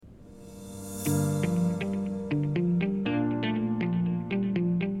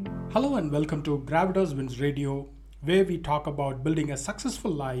Hello and welcome to Gravitas Wins Radio, where we talk about building a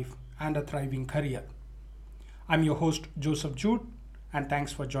successful life and a thriving career. I'm your host, Joseph Jude, and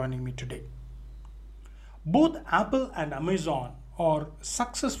thanks for joining me today. Both Apple and Amazon are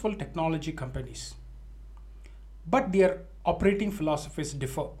successful technology companies, but their operating philosophies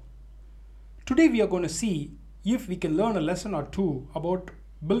differ. Today, we are going to see if we can learn a lesson or two about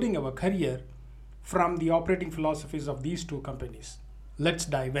building our career from the operating philosophies of these two companies. Let's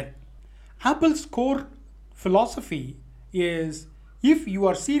dive in. Apple's core philosophy is if you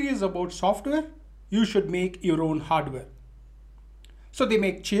are serious about software, you should make your own hardware. So they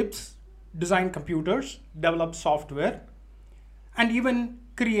make chips, design computers, develop software, and even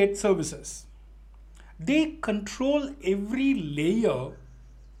create services. They control every layer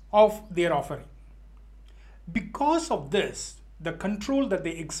of their offering. Because of this, the control that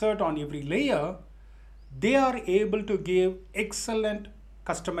they exert on every layer, they are able to give excellent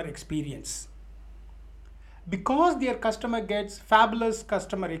customer experience. Because their customer gets fabulous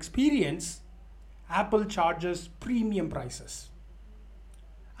customer experience, Apple charges premium prices.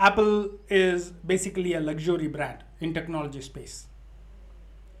 Apple is basically a luxury brand in technology space.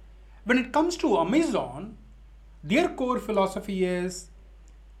 When it comes to Amazon, their core philosophy is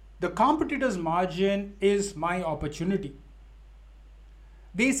the competitor's margin is my opportunity.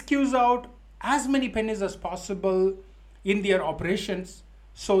 They squeeze out as many pennies as possible in their operations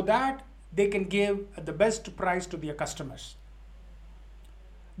so that they can give the best price to their customers.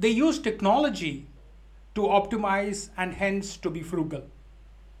 They use technology to optimize and hence to be frugal.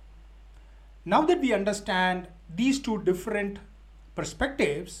 Now that we understand these two different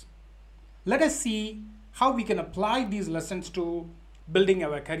perspectives, let us see how we can apply these lessons to building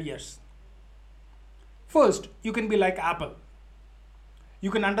our careers. First, you can be like Apple. You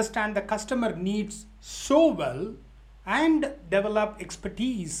can understand the customer needs so well and develop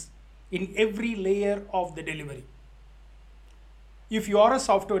expertise in every layer of the delivery. If you are a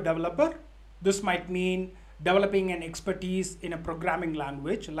software developer, this might mean developing an expertise in a programming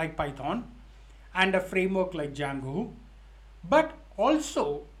language like Python and a framework like Django, but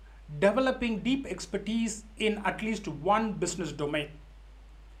also developing deep expertise in at least one business domain.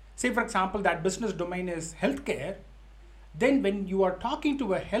 Say, for example, that business domain is healthcare. Then when you are talking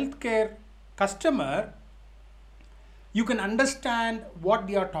to a healthcare customer, you can understand what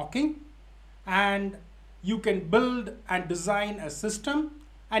they are talking and you can build and design a system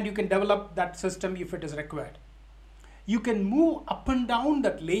and you can develop that system if it is required. You can move up and down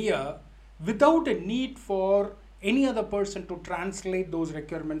that layer without a need for any other person to translate those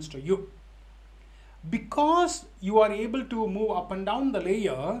requirements to you. Because you are able to move up and down the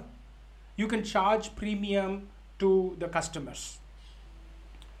layer, you can charge premium to the customers.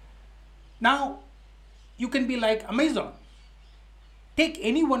 Now, you can be like Amazon. Take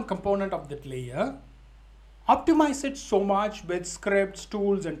any one component of that layer, optimize it so much with scripts,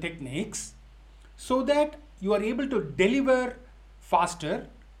 tools, and techniques so that you are able to deliver faster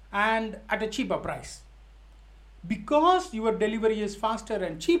and at a cheaper price. Because your delivery is faster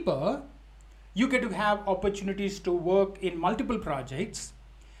and cheaper, you get to have opportunities to work in multiple projects,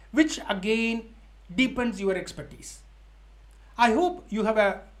 which again deepens your expertise. I hope you have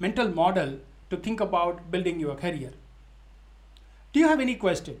a mental model to think about building your career. Do you have any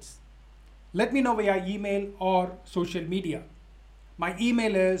questions? Let me know via email or social media. My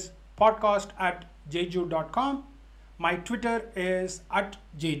email is podcast@jjude.com. My Twitter is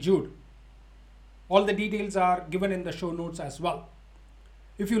 @jjude. All the details are given in the show notes as well.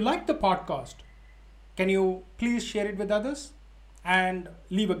 If you like the podcast, can you please share it with others and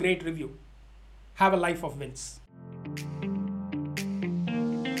leave a great review? Have a life of wins.